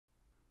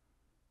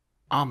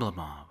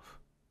Oblomov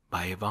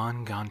by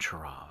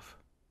Goncharov.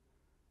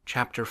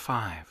 Chapter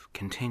 5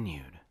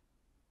 continued.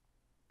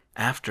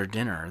 After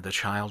dinner, the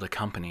child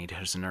accompanied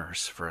his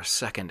nurse for a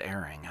second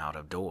airing out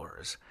of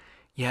doors.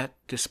 Yet,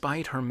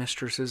 despite her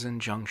mistress's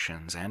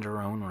injunctions and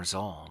her own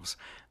resolves,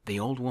 the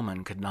old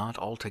woman could not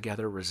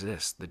altogether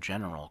resist the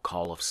general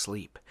call of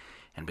sleep,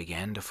 and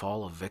began to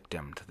fall a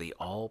victim to the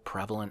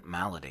all-prevalent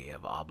malady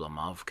of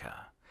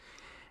Oblomovka.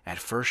 At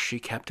first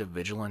she kept a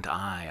vigilant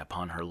eye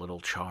upon her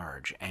little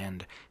charge,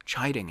 and,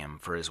 chiding him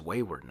for his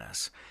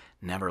waywardness,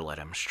 never let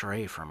him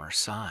stray from her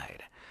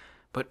side.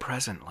 But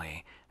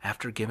presently,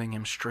 after giving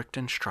him strict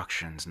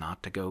instructions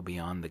not to go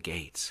beyond the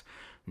gates,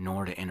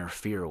 nor to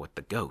interfere with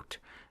the goat,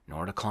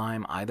 nor to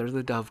climb either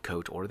the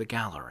dovecote or the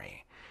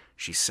gallery,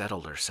 she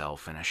settled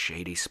herself in a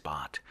shady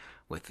spot,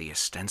 with the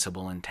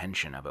ostensible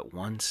intention of at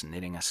once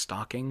knitting a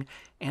stocking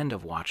and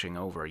of watching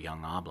over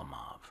young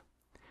Oblomov.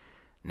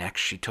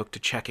 Next she took to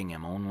checking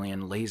him only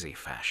in lazy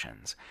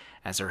fashions,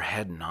 as her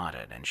head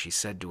nodded, and she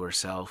said to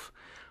herself,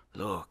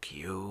 "Look,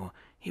 he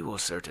will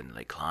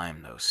certainly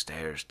climb those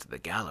stairs to the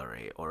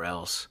gallery, or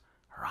else,"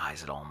 her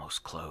eyes had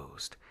almost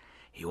closed,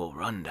 "he will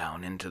run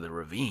down into the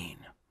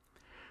ravine."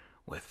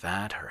 With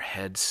that her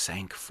head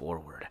sank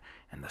forward,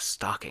 and the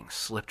stocking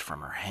slipped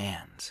from her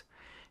hands.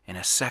 In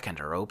a second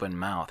her open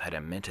mouth had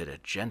emitted a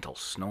gentle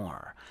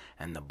snore,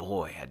 and the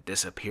boy had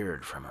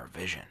disappeared from her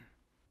vision.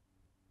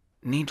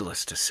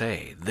 Needless to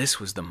say, this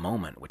was the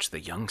moment which the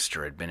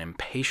youngster had been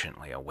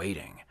impatiently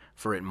awaiting,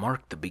 for it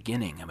marked the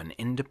beginning of an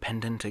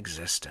independent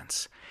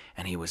existence,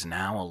 and he was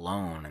now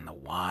alone in the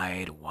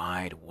wide,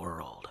 wide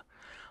world.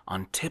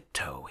 On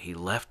tiptoe he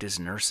left his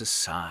nurse's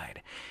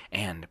side,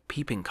 and,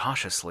 peeping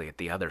cautiously at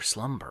the other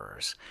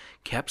slumberers,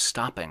 kept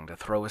stopping to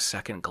throw a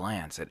second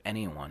glance at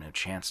anyone who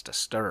chanced to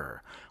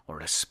stir, or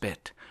to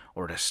spit,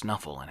 or to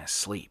snuffle in his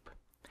sleep.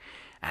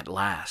 At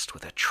last,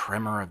 with a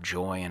tremor of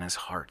joy in his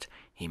heart,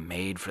 he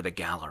made for the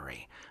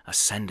gallery,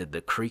 ascended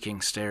the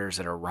creaking stairs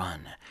at a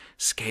run,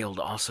 scaled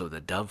also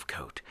the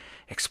dovecote,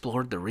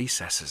 explored the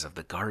recesses of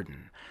the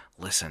garden,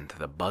 listened to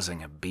the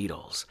buzzing of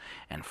beetles,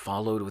 and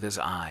followed with his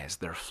eyes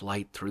their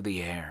flight through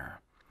the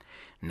air.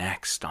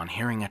 Next, on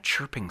hearing a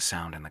chirping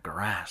sound in the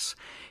grass,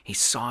 he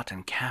sought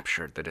and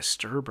captured the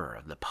disturber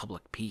of the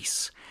public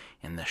peace,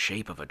 in the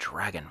shape of a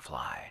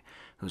dragonfly,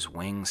 whose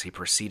wings he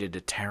proceeded to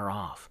tear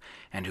off,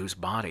 and whose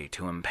body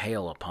to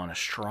impale upon a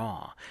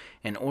straw,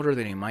 in order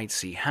that he might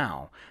see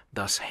how,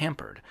 thus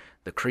hampered,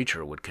 the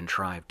creature would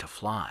contrive to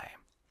fly.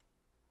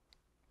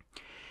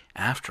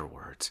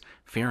 Afterwards,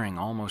 fearing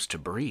almost to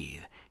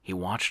breathe, he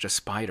watched a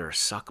spider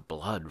suck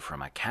blood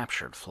from a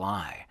captured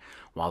fly,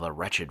 while the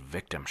wretched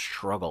victim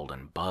struggled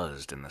and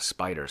buzzed in the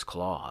spider's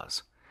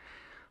claws.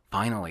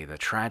 Finally, the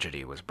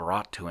tragedy was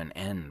brought to an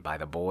end by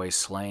the boy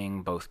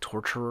slaying both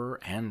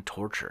torturer and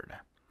tortured.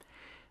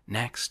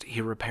 Next,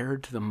 he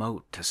repaired to the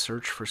moat to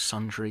search for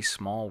sundry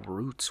small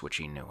roots which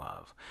he knew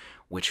of,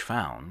 which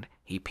found,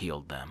 he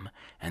peeled them,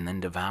 and then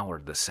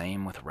devoured the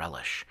same with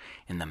relish,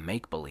 in the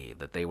make-believe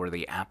that they were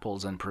the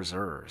apples and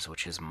preserves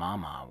which his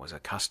mamma was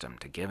accustomed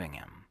to giving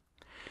him.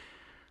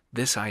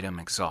 This item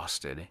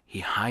exhausted, he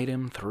hied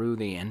him through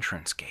the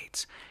entrance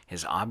gates,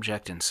 his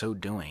object in so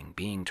doing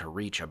being to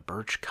reach a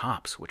birch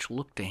copse which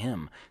looked to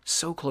him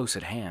so close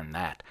at hand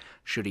that,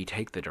 should he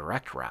take the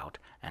direct route,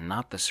 and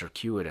not the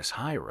circuitous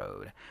high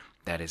road,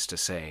 that is to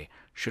say,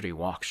 should he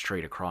walk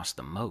straight across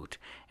the moat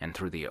and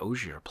through the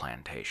osier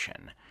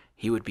plantation,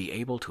 he would be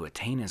able to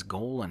attain his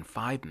goal in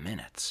 5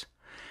 minutes.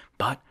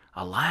 But,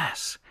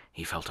 alas!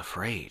 He felt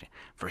afraid,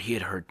 for he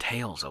had heard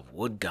tales of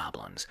wood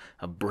goblins,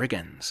 of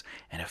brigands,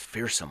 and of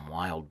fearsome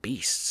wild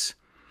beasts.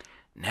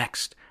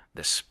 Next,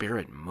 the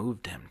spirit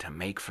moved him to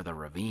make for the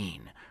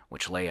ravine,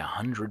 which lay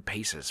 100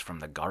 paces from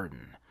the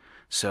garden.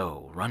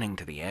 So, running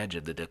to the edge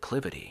of the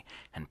declivity,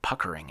 and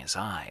puckering his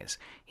eyes,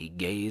 he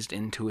gazed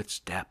into its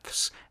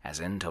depths as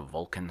into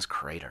Vulcan's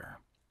crater.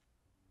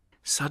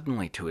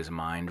 Suddenly to his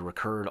mind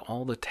recurred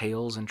all the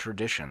tales and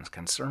traditions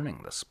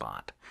concerning the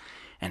spot,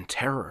 and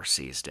terror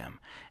seized him,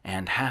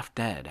 and half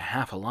dead,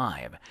 half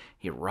alive,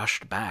 he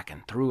rushed back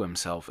and threw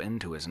himself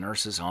into his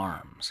nurse's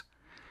arms.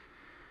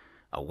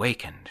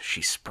 Awakened,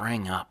 she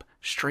sprang up,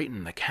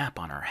 straightened the cap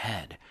on her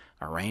head,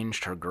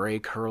 arranged her gray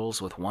curls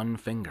with one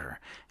finger,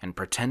 and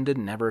pretended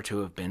never to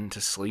have been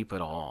to sleep at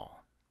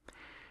all.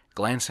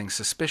 Glancing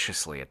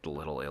suspiciously at the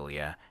little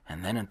Ilya,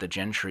 and then at the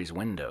gentry's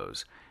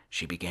windows,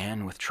 she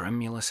began with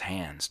tremulous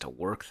hands to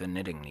work the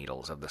knitting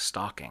needles of the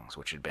stockings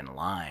which had been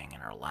lying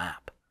in her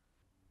lap.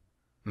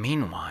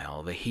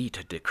 Meanwhile, the heat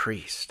had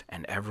decreased,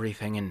 and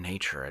everything in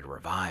nature had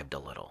revived a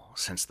little,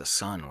 since the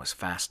sun was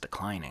fast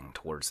declining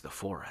towards the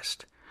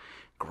forest.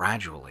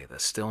 Gradually, the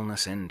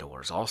stillness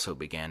indoors also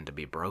began to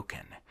be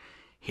broken.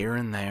 Here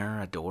and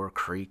there a door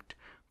creaked,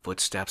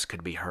 footsteps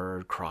could be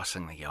heard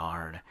crossing the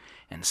yard,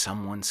 and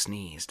someone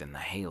sneezed in the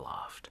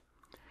hayloft.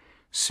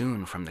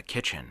 Soon from the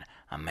kitchen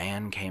a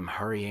man came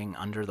hurrying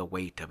under the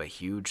weight of a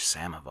huge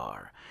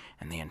samovar,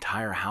 and the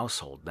entire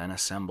household then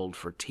assembled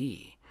for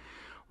tea.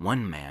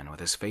 One man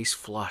with his face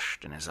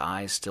flushed and his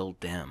eyes still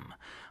dim,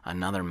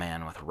 another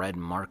man with red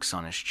marks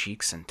on his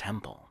cheeks and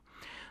temple,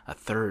 a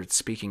third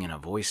speaking in a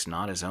voice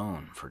not his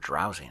own for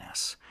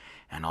drowsiness,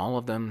 and all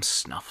of them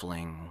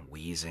snuffling,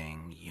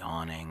 wheezing,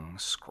 yawning,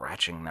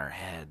 scratching their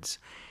heads,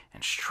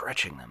 and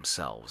stretching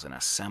themselves in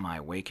a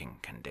semi-waking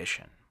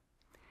condition.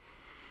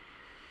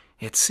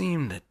 It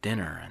seemed that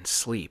dinner and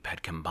sleep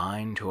had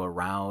combined to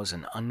arouse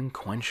an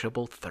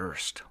unquenchable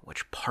thirst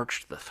which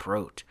parched the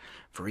throat,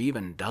 for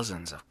even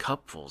dozens of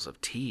cupfuls of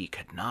tea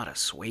could not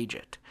assuage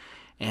it,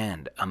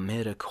 and,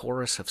 amid a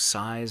chorus of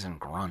sighs and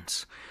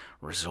grunts,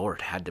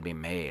 resort had to be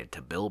made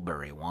to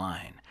bilberry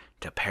wine,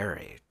 to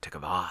perry, to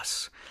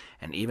kvass,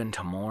 and even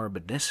to more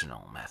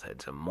medicinal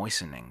methods of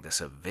moistening this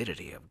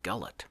avidity of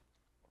gullet.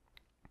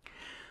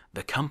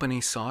 The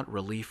company sought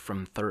relief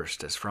from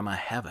thirst as from a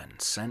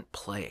heaven-sent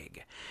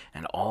plague,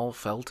 and all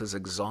felt as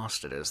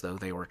exhausted as though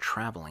they were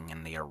traveling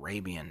in the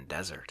Arabian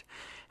desert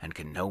and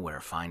could nowhere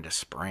find a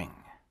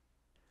spring.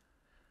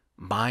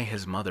 By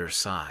his mother's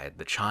side,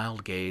 the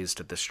child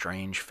gazed at the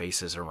strange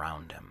faces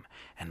around him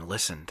and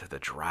listened to the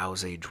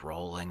drowsy,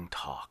 drolling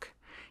talk.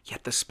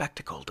 Yet the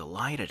spectacle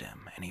delighted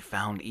him, and he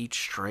found each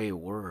stray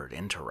word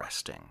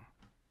interesting.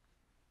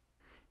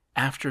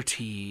 After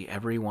tea,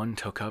 everyone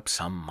took up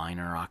some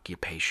minor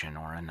occupation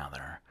or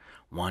another.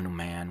 One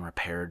man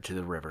repaired to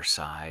the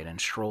riverside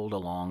and strolled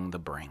along the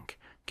brink,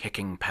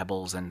 kicking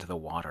pebbles into the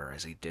water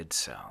as he did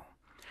so.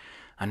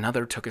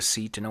 Another took a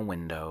seat in a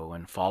window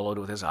and followed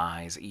with his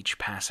eyes each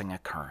passing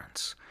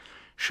occurrence.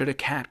 Should a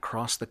cat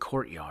cross the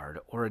courtyard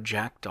or a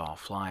jackdaw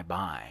fly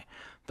by,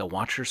 the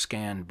watcher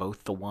scanned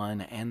both the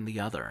one and the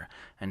other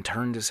and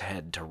turned his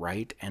head to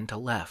right and to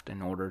left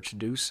in order to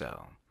do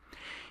so.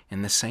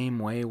 In the same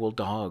way will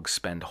dogs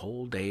spend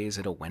whole days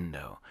at a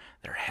window,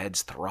 their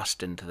heads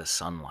thrust into the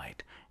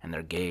sunlight, and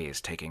their gaze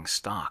taking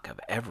stock of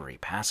every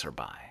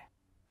passerby.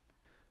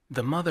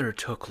 The mother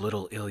took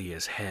little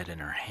Ilya's head in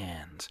her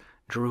hands,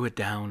 drew it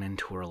down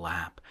into her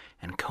lap,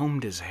 and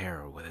combed his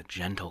hair with a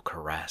gentle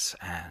caress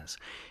as,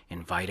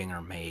 inviting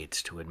her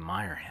maids to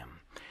admire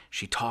him,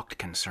 she talked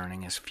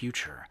concerning his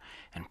future,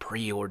 and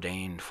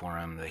preordained for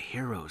him the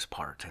hero's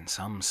part in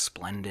some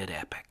splendid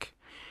epic.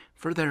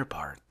 For their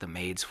part, the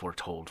maids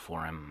foretold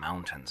for him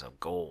mountains of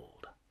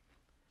gold.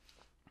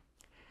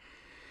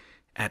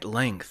 At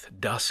length,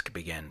 dusk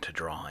began to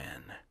draw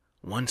in.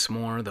 Once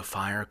more the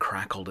fire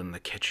crackled in the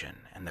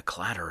kitchen, and the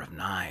clatter of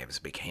knives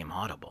became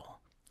audible.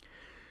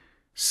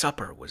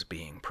 Supper was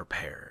being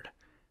prepared.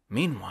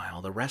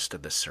 Meanwhile, the rest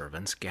of the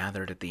servants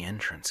gathered at the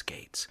entrance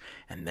gates,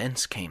 and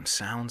thence came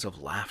sounds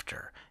of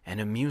laughter, and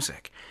of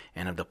music,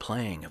 and of the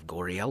playing of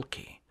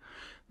gorielki.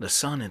 The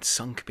sun had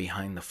sunk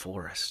behind the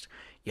forest,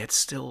 yet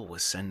still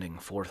was sending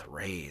forth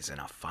rays in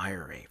a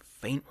fiery,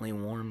 faintly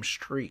warm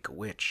streak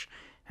which,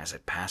 as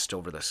it passed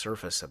over the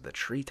surface of the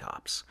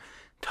treetops,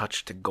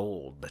 touched to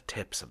gold the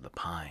tips of the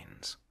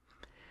pines.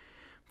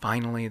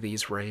 Finally,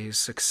 these rays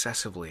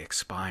successively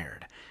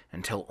expired,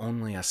 until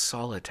only a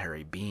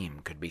solitary beam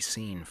could be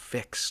seen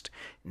fixed,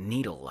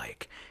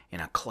 needle-like, in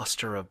a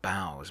cluster of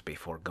boughs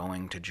before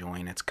going to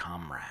join its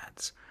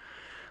comrades.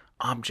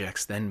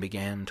 Objects then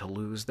began to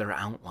lose their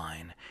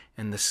outline,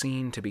 and the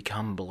scene to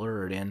become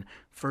blurred in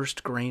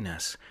first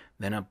grayness,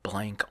 then a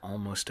blank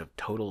almost of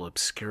total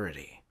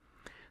obscurity.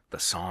 The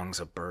songs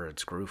of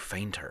birds grew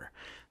fainter,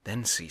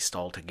 then ceased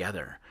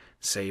altogether,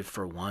 save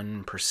for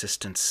one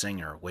persistent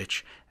singer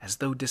which, as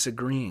though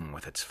disagreeing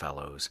with its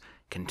fellows,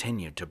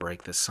 continued to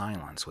break the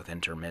silence with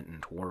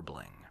intermittent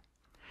warbling.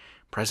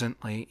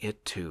 Presently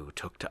it too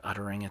took to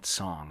uttering its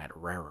song at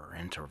rarer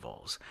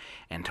intervals,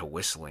 and to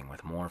whistling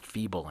with more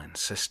feeble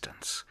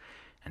insistence,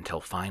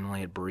 until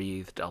finally it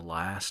breathed a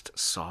last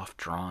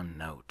soft-drawn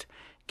note,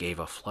 gave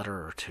a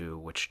flutter or two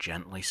which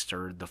gently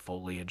stirred the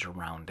foliage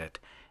around it,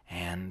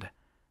 and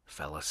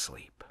fell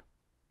asleep.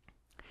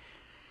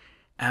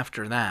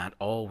 After that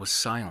all was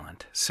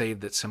silent,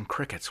 save that some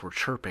crickets were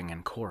chirping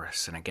in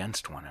chorus and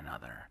against one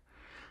another.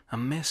 A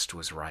mist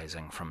was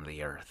rising from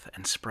the earth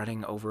and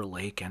spreading over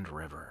lake and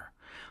river.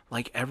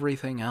 Like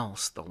everything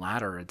else, the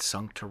latter had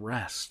sunk to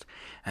rest,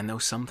 and though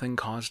something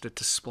caused it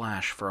to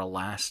splash for a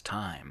last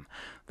time,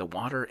 the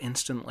water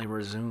instantly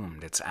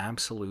resumed its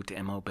absolute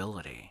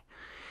immobility.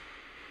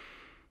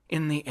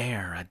 In the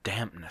air a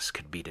dampness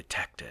could be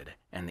detected,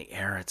 and the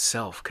air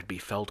itself could be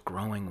felt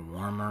growing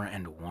warmer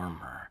and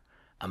warmer.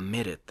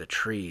 Amid it the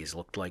trees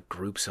looked like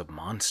groups of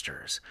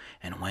monsters,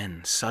 and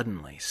when,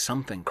 suddenly,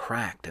 something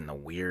cracked in the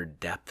weird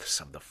depths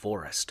of the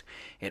forest,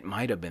 it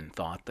might have been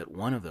thought that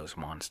one of those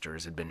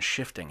monsters had been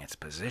shifting its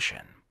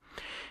position,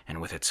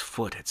 and with its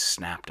foot it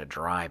snapped a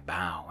dry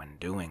bough in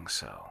doing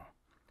so.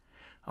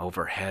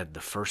 Overhead the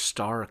first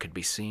star could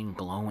be seen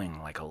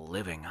glowing like a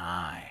living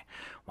eye,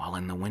 while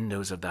in the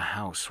windows of the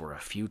house were a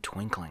few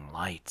twinkling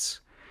lights.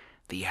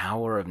 The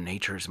hour of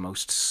nature's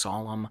most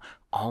solemn,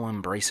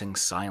 all-embracing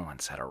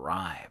silence had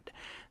arrived,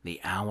 the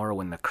hour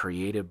when the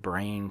creative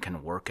brain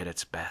can work at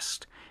its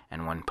best,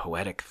 and when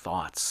poetic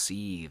thought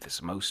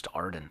seethes most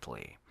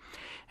ardently,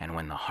 and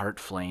when the heart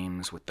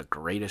flames with the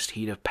greatest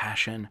heat of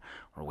passion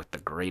or with the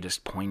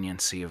greatest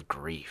poignancy of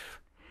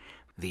grief.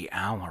 The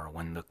hour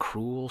when the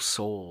cruel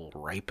soul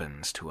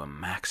ripens to a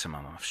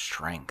maximum of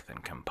strength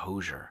and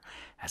composure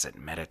as it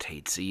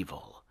meditates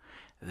evil.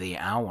 The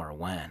hour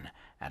when,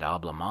 at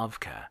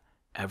Oblomovka,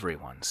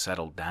 everyone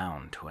settled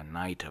down to a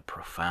night of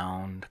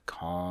profound,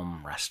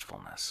 calm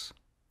restfulness.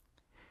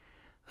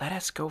 "Let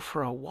us go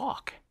for a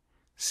walk,"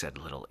 said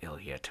little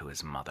Ilya to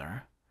his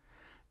mother.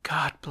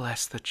 "God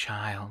bless the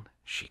child,"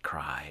 she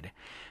cried.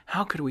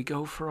 "How could we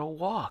go for a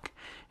walk?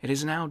 It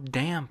is now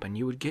damp, and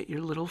you would get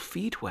your little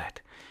feet wet.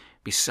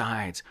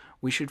 Besides,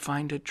 we should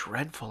find it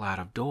dreadful out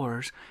of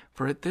doors,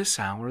 for at this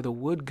hour the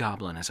wood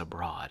goblin is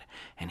abroad,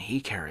 and he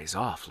carries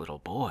off little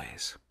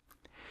boys."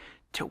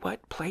 "To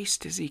what place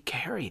does he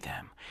carry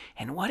them?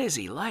 And what is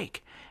he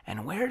like?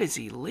 And where does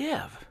he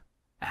live?"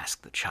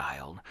 asked the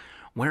child,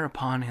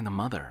 whereupon the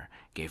mother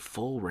gave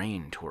full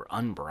rein to her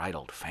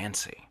unbridled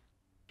fancy.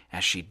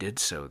 As she did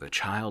so, the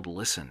child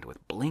listened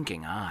with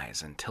blinking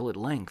eyes until at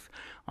length,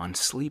 on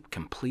sleep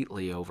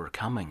completely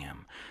overcoming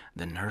him,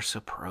 the nurse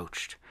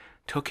approached,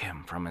 took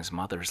him from his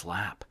mother's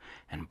lap,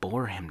 and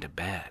bore him to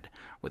bed,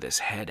 with his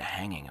head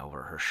hanging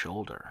over her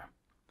shoulder.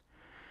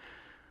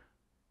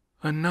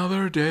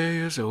 "Another day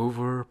is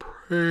over,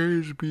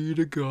 praise be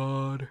to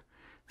God,"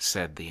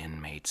 said the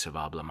inmates of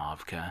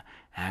Oblomovka,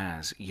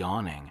 as,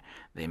 yawning,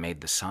 they made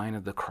the sign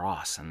of the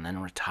cross and then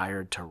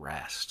retired to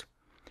rest.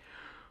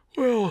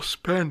 "Well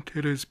spent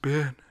it has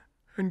been,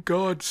 and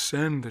God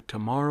send that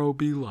tomorrow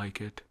be like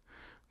it.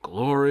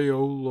 Glory,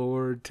 O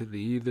Lord, to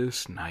thee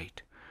this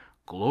night.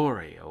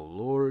 Glory, O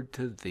Lord,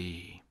 to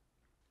thee."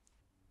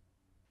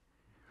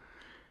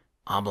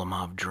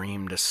 Oblomov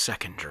dreamed a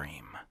second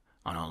dream.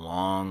 On a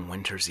long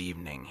winter's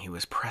evening he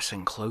was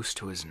pressing close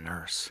to his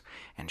nurse,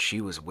 and she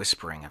was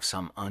whispering of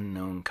some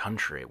unknown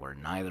country where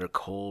neither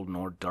cold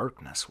nor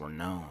darkness were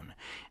known,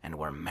 and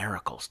where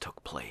miracles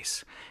took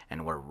place,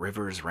 and where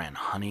rivers ran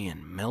honey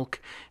and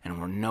milk, and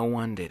where no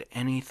one did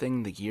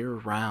anything the year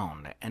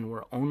round, and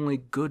where only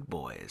good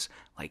boys,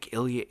 like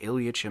Ilya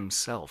Ilyitch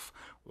himself,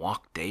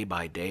 walked day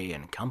by day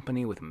in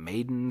company with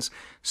maidens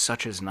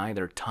such as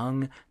neither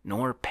tongue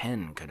nor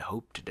pen could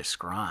hope to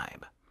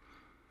describe.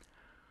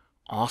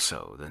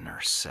 Also, the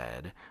nurse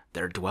said,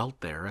 there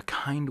dwelt there a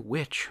kind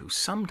witch who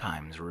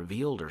sometimes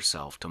revealed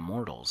herself to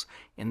mortals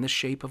in the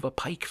shape of a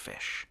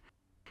pikefish.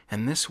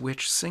 And this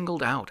witch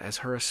singled out as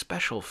her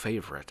especial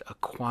favorite a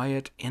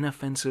quiet,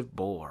 inoffensive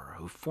boar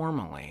who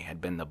formerly had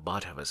been the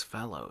butt of his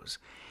fellows,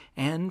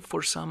 and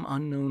for some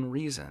unknown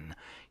reason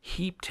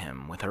heaped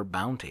him with her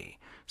bounty,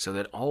 so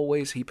that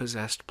always he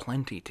possessed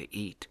plenty to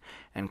eat,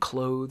 and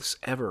clothes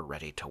ever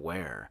ready to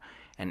wear,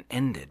 and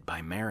ended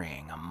by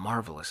marrying a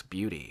marvelous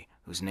beauty,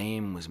 whose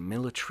name was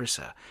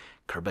Militrissa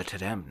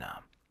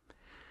Kurbatidevna.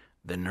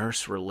 The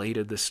nurse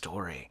related the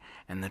story,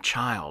 and the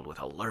child, with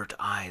alert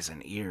eyes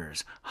and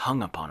ears,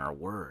 hung upon her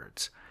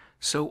words.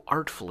 So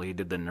artfully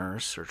did the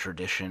nurse or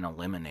tradition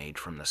eliminate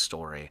from the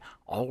story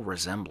all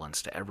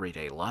resemblance to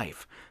everyday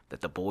life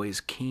that the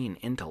boy's keen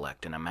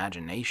intellect and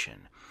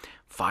imagination,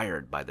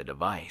 fired by the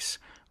device,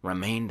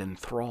 remained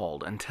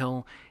enthralled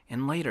until,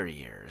 in later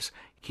years,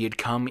 he had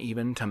come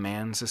even to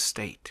man's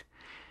estate.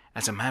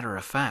 As a matter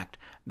of fact,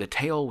 the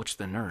tale which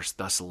the nurse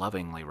thus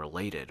lovingly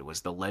related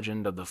was the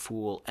legend of the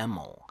fool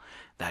Emil,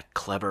 that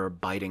clever,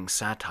 biting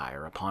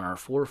satire upon our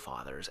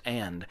forefathers,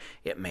 and,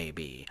 it may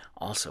be,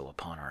 also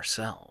upon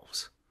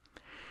ourselves.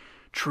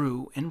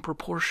 True, in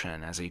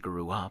proportion as he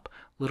grew up,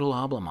 little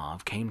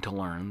Oblomov came to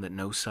learn that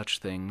no such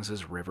things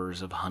as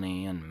rivers of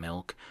honey and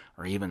milk,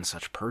 or even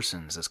such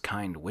persons as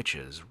kind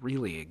witches,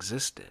 really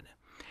existed.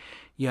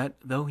 Yet,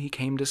 though he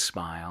came to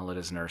smile at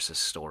his nurse's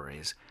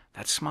stories,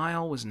 that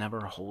smile was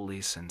never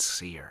wholly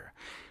sincere,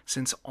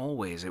 since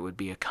always it would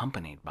be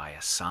accompanied by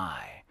a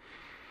sigh.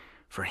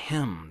 For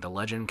him, the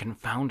legend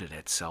confounded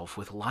itself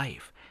with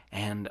life,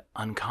 and,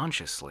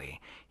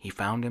 unconsciously, he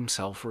found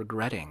himself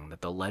regretting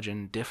that the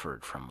legend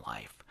differed from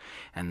life,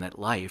 and that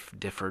life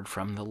differed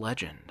from the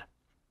legend.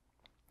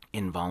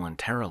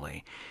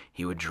 Involuntarily,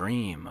 he would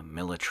dream of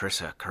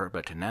Militrissa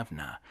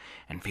Kurbatidevna,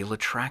 and feel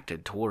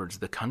attracted towards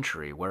the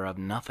country whereof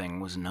nothing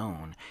was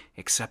known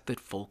except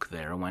that folk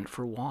there went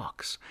for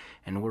walks,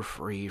 and were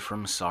free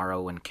from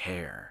sorrow and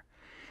care.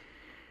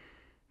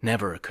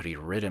 Never could he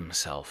rid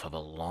himself of a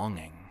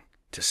longing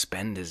to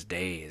spend his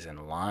days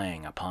in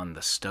lying upon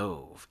the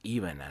stove,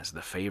 even as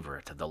the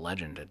favorite of the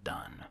legend had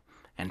done,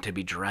 and to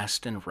be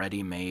dressed in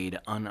ready-made,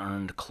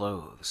 unearned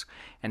clothes,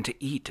 and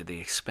to eat at the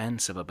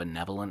expense of a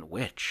benevolent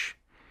witch.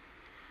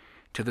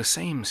 To the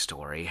same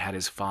story had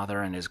his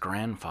father and his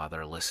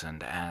grandfather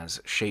listened as,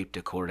 shaped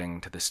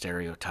according to the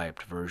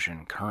stereotyped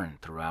version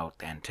current throughout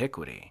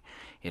antiquity,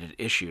 it had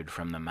issued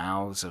from the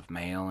mouths of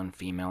male and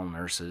female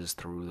nurses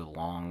through the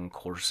long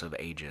course of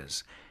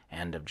ages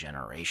and of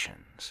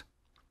generations.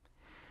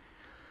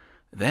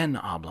 Then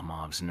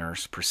Oblomov's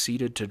nurse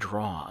proceeded to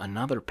draw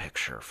another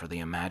picture for the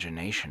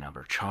imagination of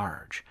her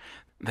charge.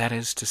 That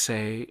is to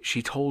say,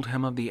 she told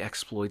him of the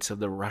exploits of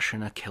the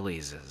Russian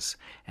Achilleses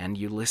and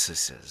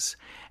Ulysseses,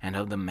 and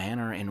of the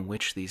manner in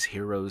which these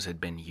heroes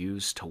had been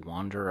used to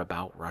wander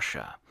about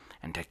Russia,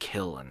 and to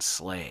kill and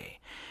slay,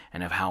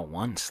 and of how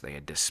once they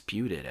had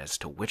disputed as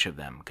to which of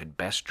them could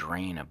best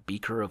drain a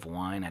beaker of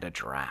wine at a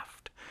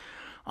draught.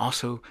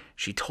 Also,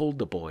 she told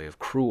the boy of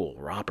cruel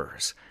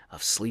robbers,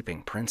 of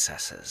sleeping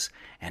princesses,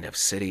 and of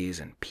cities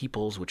and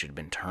peoples which had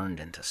been turned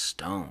into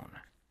stone.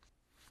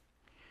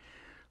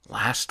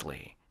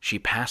 Lastly, she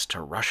passed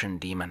to Russian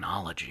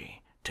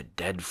demonology, to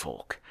dead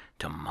folk,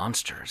 to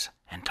monsters,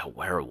 and to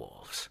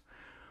werewolves.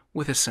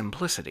 With a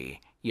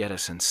simplicity, yet a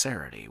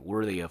sincerity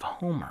worthy of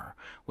Homer,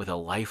 with a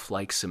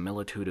lifelike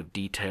similitude of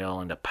detail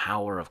and a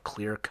power of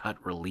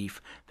clear-cut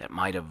relief that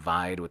might have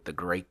vied with the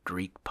great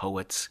Greek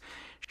poets,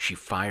 she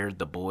fired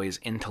the boy's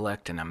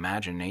intellect and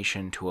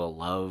imagination to a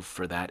love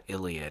for that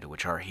Iliad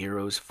which our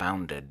heroes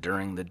founded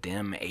during the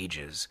dim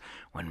ages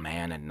when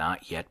man had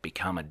not yet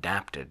become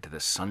adapted to the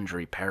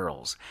sundry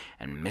perils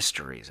and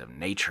mysteries of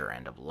nature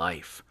and of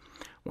life,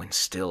 when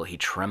still he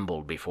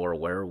trembled before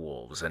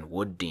werewolves and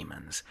wood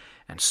demons,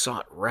 and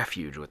sought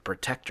refuge with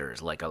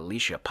protectors like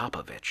Alicia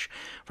Popovich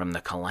from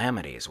the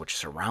calamities which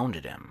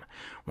surrounded him,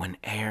 when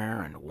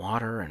air and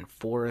water and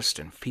forest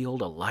and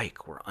field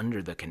alike were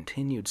under the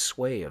continued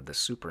sway of the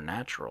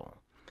supernatural.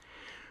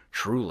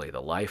 Truly,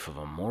 the life of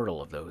a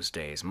mortal of those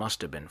days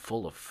must have been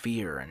full of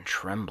fear and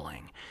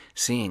trembling,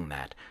 seeing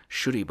that,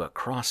 should he but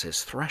cross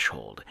his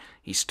threshold,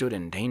 he stood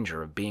in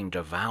danger of being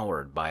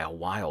devoured by a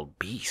wild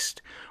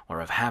beast, or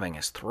of having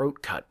his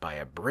throat cut by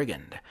a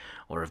brigand,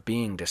 or of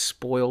being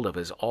despoiled of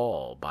his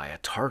all by a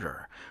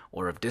Tartar,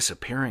 or of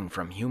disappearing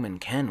from human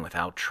ken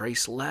without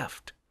trace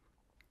left.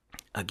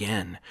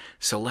 Again,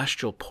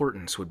 celestial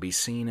portents would be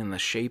seen in the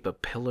shape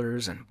of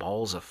pillars and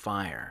balls of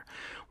fire,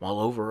 while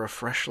over a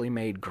freshly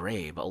made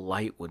grave a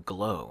light would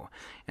glow,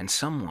 and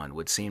someone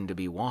would seem to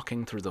be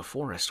walking through the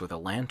forest with a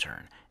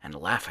lantern, and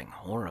laughing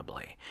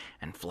horribly,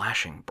 and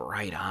flashing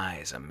bright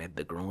eyes amid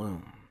the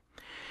gloom.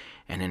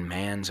 And in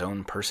man's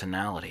own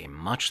personality,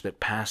 much that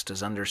passed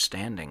his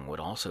understanding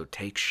would also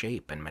take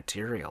shape and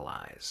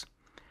materialize.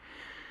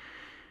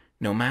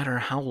 No matter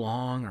how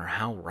long or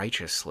how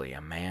righteously a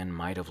man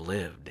might have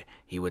lived,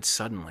 he would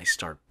suddenly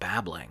start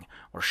babbling,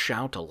 or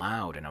shout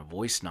aloud in a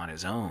voice not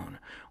his own,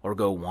 or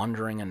go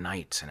wandering o'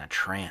 nights in a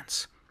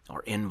trance,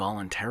 or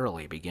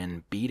involuntarily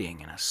begin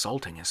beating and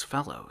assaulting his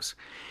fellows.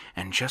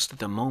 And just at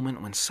the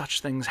moment when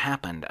such things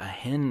happened, a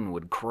hen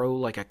would crow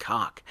like a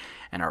cock,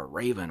 and a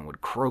raven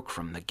would croak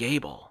from the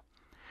gable.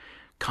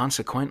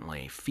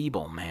 Consequently,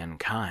 feeble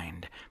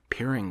mankind,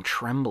 peering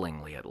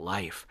tremblingly at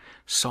life,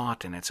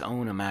 sought in its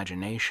own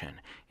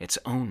imagination, its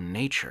own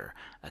nature,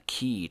 a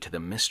key to the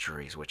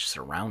mysteries which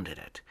surrounded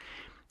it.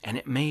 And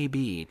it may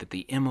be that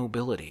the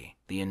immobility,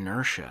 the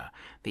inertia,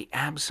 the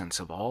absence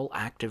of all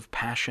active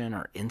passion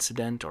or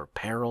incident or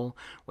peril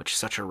which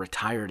such a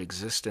retired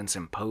existence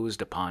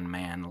imposed upon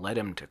man led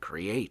him to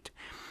create,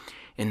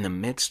 in the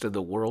midst of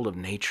the world of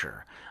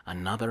nature,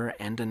 another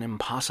and an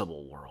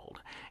impossible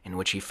world, in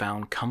which he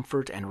found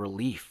comfort and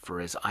relief for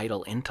his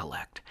idle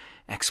intellect,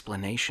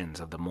 explanations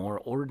of the more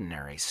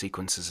ordinary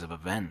sequences of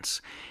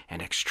events,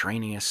 and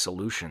extraneous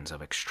solutions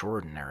of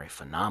extraordinary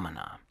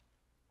phenomena.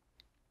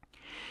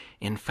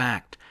 In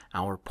fact,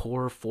 our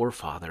poor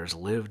forefathers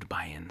lived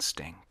by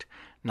instinct,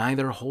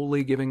 neither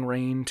wholly giving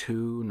rein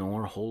to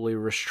nor wholly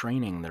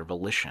restraining their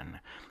volition.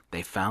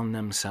 They found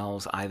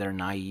themselves either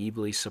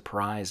naively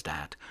surprised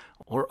at,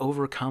 or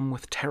overcome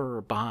with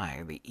terror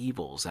by, the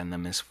evils and the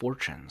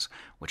misfortunes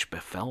which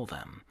befell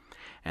them,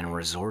 and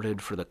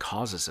resorted for the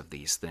causes of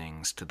these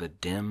things to the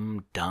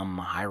dim, dumb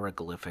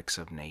hieroglyphics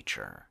of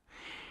nature.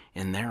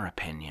 In their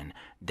opinion,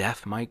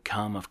 death might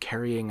come of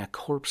carrying a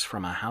corpse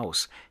from a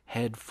house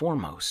head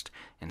foremost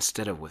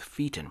instead of with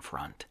feet in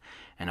front,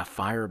 and a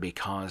fire be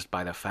caused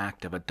by the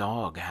fact of a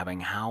dog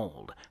having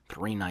howled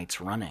 3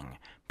 nights running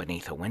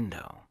beneath a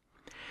window.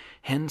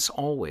 Hence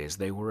always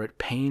they were at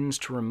pains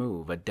to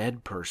remove a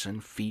dead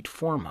person feet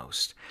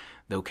foremost,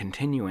 though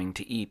continuing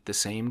to eat the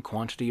same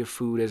quantity of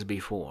food as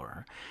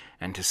before,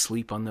 and to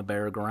sleep on the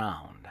bare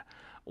ground,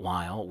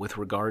 while, with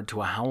regard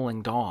to a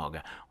howling dog,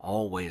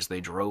 always they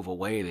drove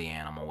away the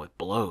animal with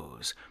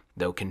blows,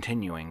 though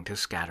continuing to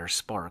scatter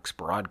sparks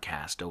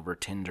broadcast over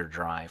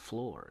tinder-dry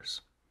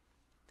floors.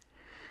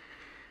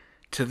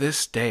 To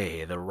this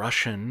day, the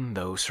Russian,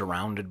 though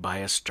surrounded by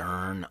a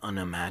stern,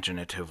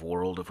 unimaginative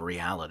world of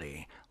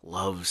reality,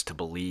 loves to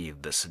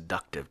believe the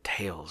seductive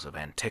tales of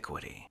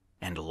antiquity,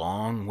 and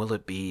long will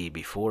it be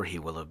before he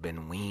will have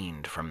been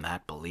weaned from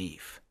that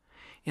belief.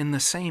 In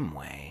the same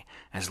way,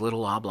 as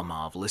little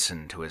Oblomov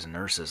listened to his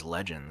nurse's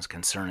legends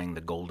concerning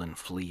the golden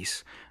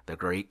fleece, the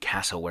great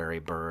cassowary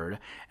bird,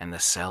 and the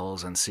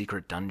cells and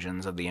secret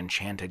dungeons of the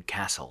enchanted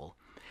castle,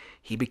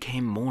 he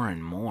became more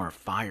and more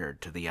fired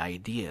to the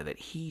idea that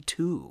he,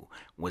 too,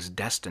 was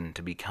destined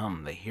to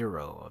become the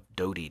hero of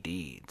doughty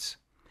deeds.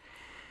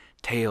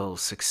 Tale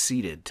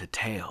succeeded to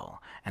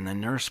tale, and the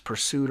nurse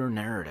pursued her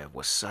narrative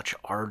with such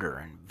ardor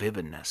and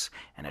vividness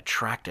and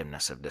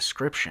attractiveness of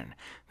description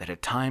that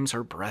at times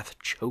her breath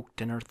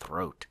choked in her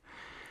throat.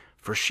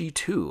 For she,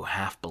 too,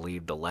 half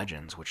believed the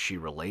legends which she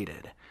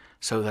related,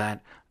 so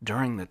that,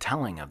 during the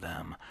telling of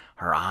them,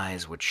 her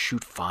eyes would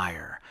shoot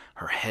fire,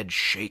 her head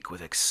shake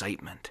with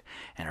excitement,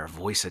 and her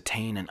voice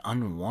attain an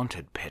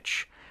unwonted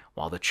pitch,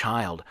 while the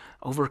child,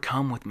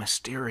 overcome with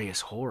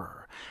mysterious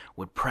horror,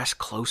 would press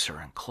closer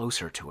and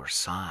closer to her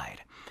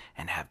side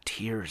and have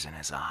tears in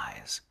his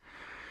eyes.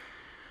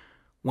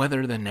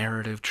 Whether the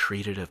narrative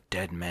treated of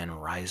dead men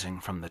rising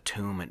from the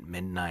tomb at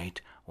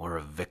midnight, or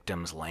of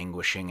victims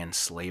languishing in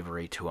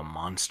slavery to a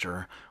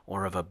monster,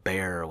 or of a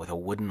bear with a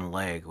wooden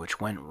leg which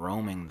went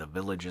roaming the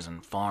villages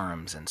and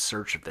farms in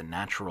search of the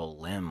natural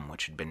limb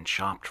which had been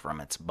chopped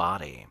from its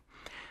body,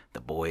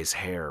 the boy's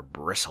hair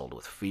bristled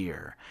with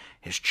fear,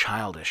 his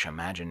childish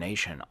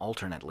imagination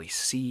alternately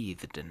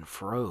seethed and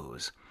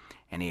froze,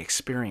 and he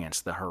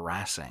experienced the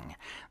harassing,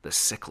 the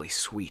sickly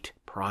sweet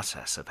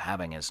process of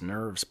having his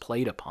nerves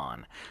played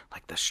upon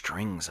like the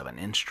strings of an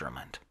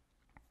instrument.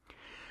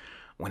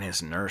 When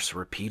his nurse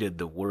repeated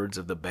the words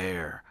of the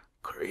bear,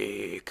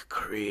 "Creak,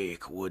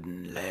 creak,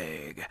 wooden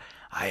leg,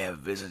 I have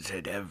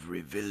visited every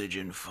village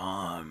and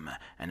farm,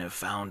 and have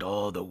found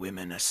all the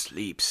women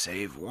asleep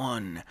save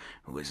one,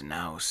 who is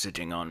now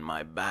sitting on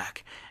my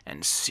back,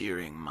 and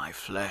searing my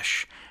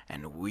flesh,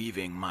 and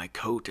weaving my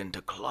coat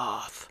into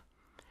cloth."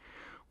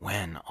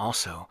 When,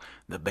 also,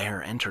 the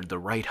bear entered the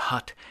right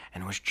hut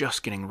and was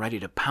just getting ready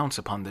to pounce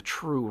upon the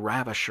true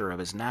ravisher of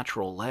his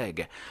natural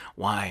leg,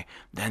 why,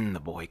 then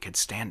the boy could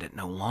stand it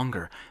no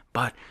longer,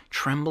 but,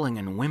 trembling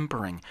and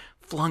whimpering,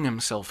 flung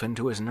himself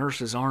into his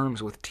nurse's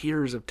arms with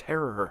tears of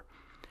terror,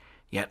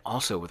 yet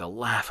also with a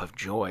laugh of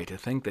joy to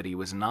think that he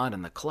was not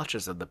in the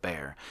clutches of the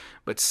bear,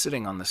 but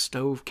sitting on the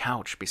stove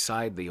couch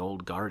beside the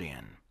old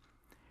guardian.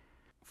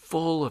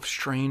 Full of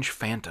strange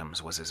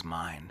phantoms was his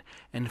mind,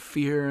 and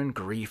fear and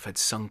grief had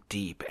sunk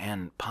deep,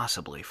 and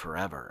possibly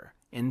forever,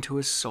 into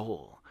his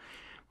soul.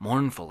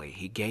 Mournfully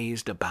he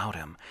gazed about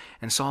him,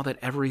 and saw that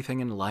everything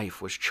in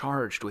life was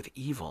charged with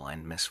evil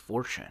and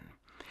misfortune.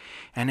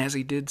 And as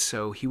he did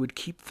so, he would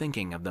keep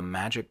thinking of the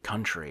magic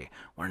country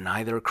where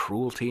neither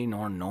cruelty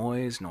nor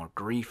noise nor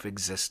grief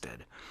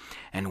existed,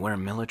 and where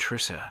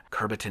Militrissa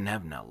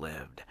Kurbatinevna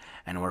lived,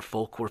 and where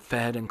folk were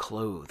fed and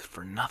clothed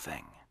for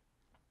nothing.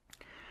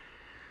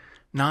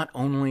 Not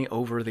only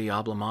over the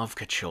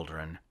Oblomovka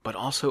children, but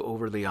also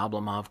over the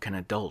Oblomovkan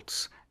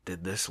adults,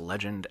 did this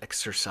legend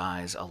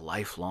exercise a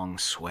lifelong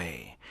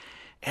sway.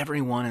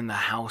 Everyone in the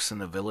house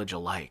and the village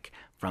alike,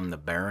 from the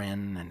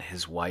baron and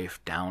his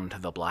wife down to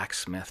the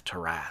blacksmith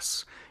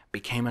Taras,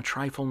 became a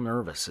trifle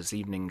nervous as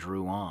evening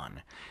drew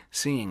on,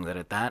 seeing that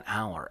at that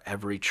hour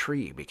every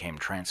tree became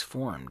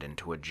transformed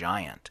into a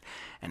giant,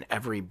 and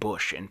every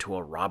bush into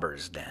a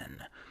robber's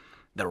den.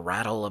 The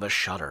rattle of a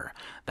shutter,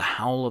 the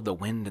howl of the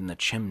wind in the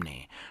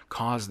chimney,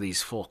 caused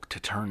these folk to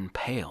turn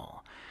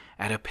pale.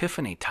 At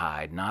Epiphany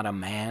tide not a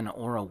man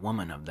or a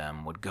woman of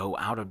them would go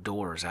out of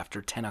doors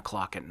after 10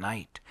 o'clock at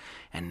night,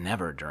 and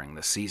never during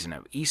the season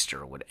of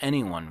Easter would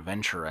anyone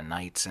venture a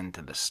nights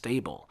into the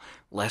stable,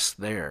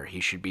 lest there he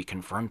should be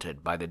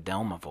confronted by the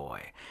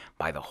Delmavoy,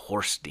 by the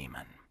horse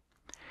demon.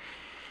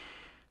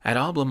 At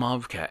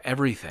Oblomovka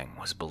everything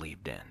was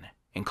believed in,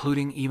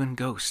 including even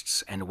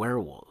ghosts and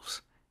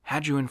werewolves.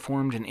 Had you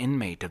informed an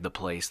inmate of the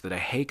place that a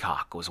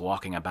haycock was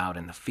walking about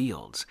in the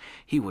fields,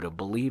 he would have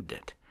believed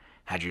it.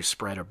 Had you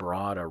spread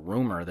abroad a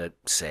rumor that,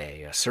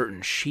 say, a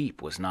certain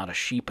sheep was not a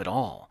sheep at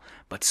all,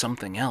 but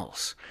something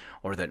else,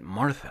 or that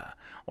Martha,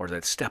 or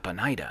that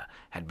Stepanida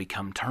had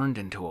become turned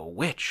into a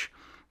witch,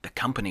 the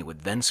company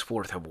would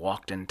thenceforth have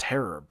walked in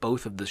terror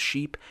both of the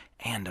sheep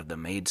and of the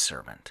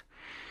maidservant.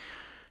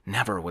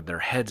 Never would their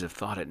heads have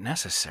thought it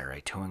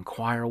necessary to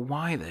inquire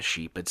why the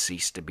sheep had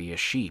ceased to be a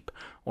sheep,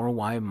 or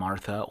why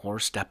Martha or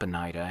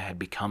Stepanida had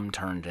become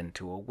turned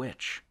into a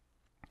witch.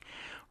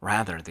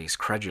 Rather, these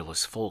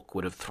credulous folk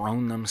would have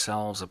thrown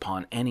themselves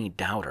upon any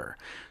doubter,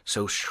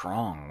 so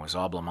strong was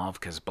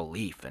Oblomovka's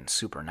belief in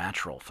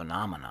supernatural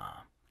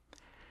phenomena.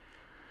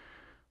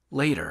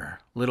 Later,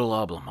 little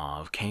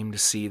Oblomov came to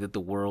see that the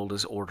world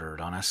is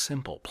ordered on a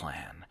simple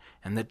plan,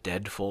 and that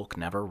dead folk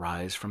never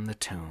rise from the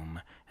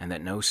tomb, and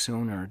that no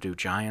sooner do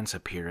giants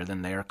appear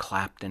than they are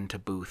clapped into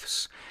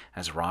booths,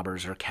 as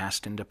robbers are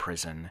cast into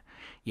prison.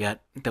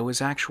 Yet, though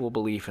his actual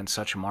belief in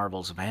such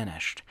marvels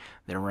vanished,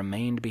 there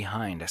remained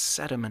behind a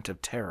sediment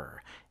of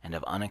terror and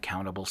of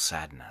unaccountable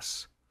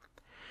sadness.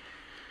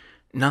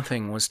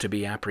 Nothing was to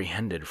be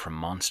apprehended from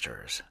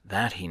monsters,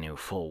 that he knew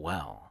full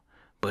well,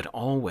 but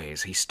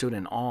always he stood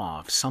in awe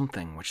of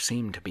something which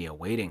seemed to be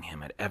awaiting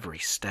him at every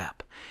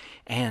step,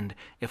 and,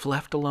 if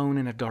left alone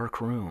in a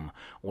dark room,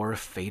 or if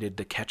fated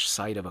to catch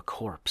sight of a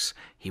corpse,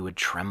 he would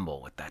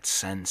tremble with that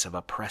sense of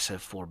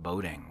oppressive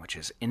foreboding which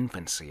his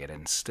infancy had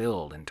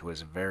instilled into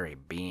his very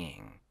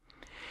being.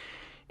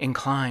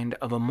 Inclined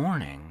of a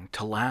morning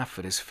to laugh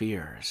at his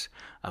fears,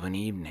 of an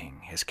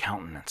evening his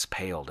countenance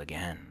paled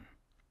again.